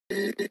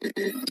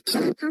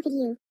How could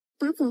you?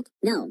 That's it.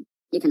 No,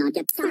 you cannot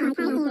get. Stop right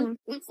there.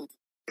 That's it.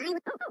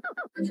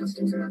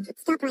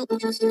 Stop right there.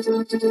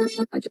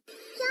 Gyroid!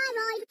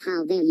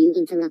 How dare you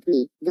interrupt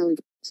me? Don't.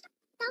 Stop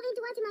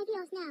interrupting my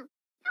videos now.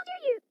 How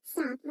dare you?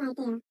 Stop right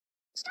there.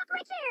 Stop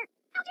right there.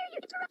 How dare you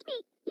interrupt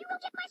me? You will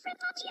get my friend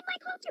Monty and my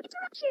clone to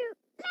interrupt you.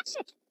 That's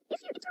it.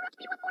 If you interrupt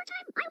me one more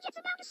time, I'll get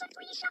the Mountain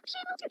 3 Shop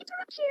channel to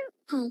interrupt you.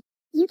 Hey,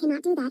 you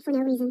cannot do that for no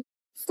reason.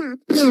 Stop.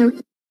 No.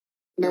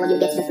 No, you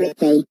get the frick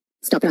day.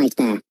 Stop right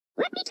there.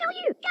 Let me tell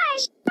you,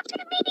 guys, Dr.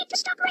 made me to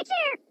stop right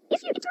there.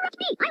 If you interrupt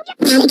me, I'll get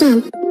mad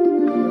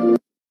again.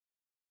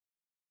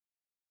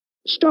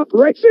 Stop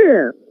right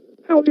there.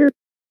 How dare...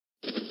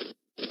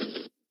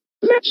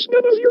 That's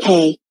none of your...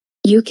 Hey,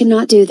 you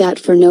cannot do that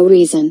for no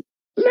reason.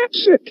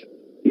 That's it.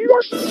 You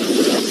are...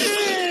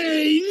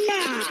 Hey,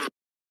 nah!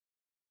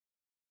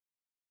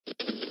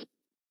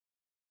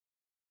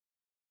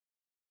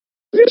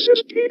 This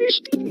is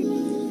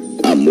PDC.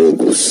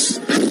 Amogus.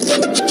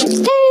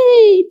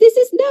 Hey, this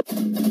is not.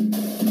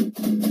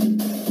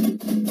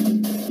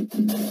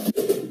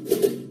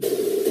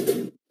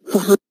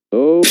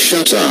 Oh,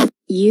 Shut up.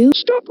 You.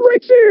 stop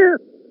right there.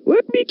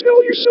 Let me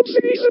tell you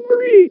something, Ethan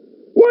Marie.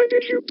 Why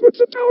did you put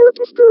the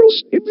Powerpuff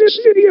Girls in this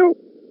video?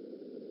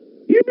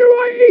 You know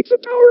I hate the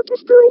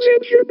Powerpuff Girls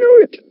and you know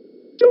it.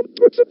 Don't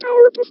put the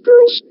Powerpuff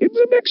Girls in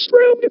the next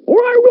round or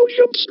I will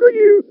jumpscare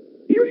you.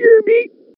 You hear me?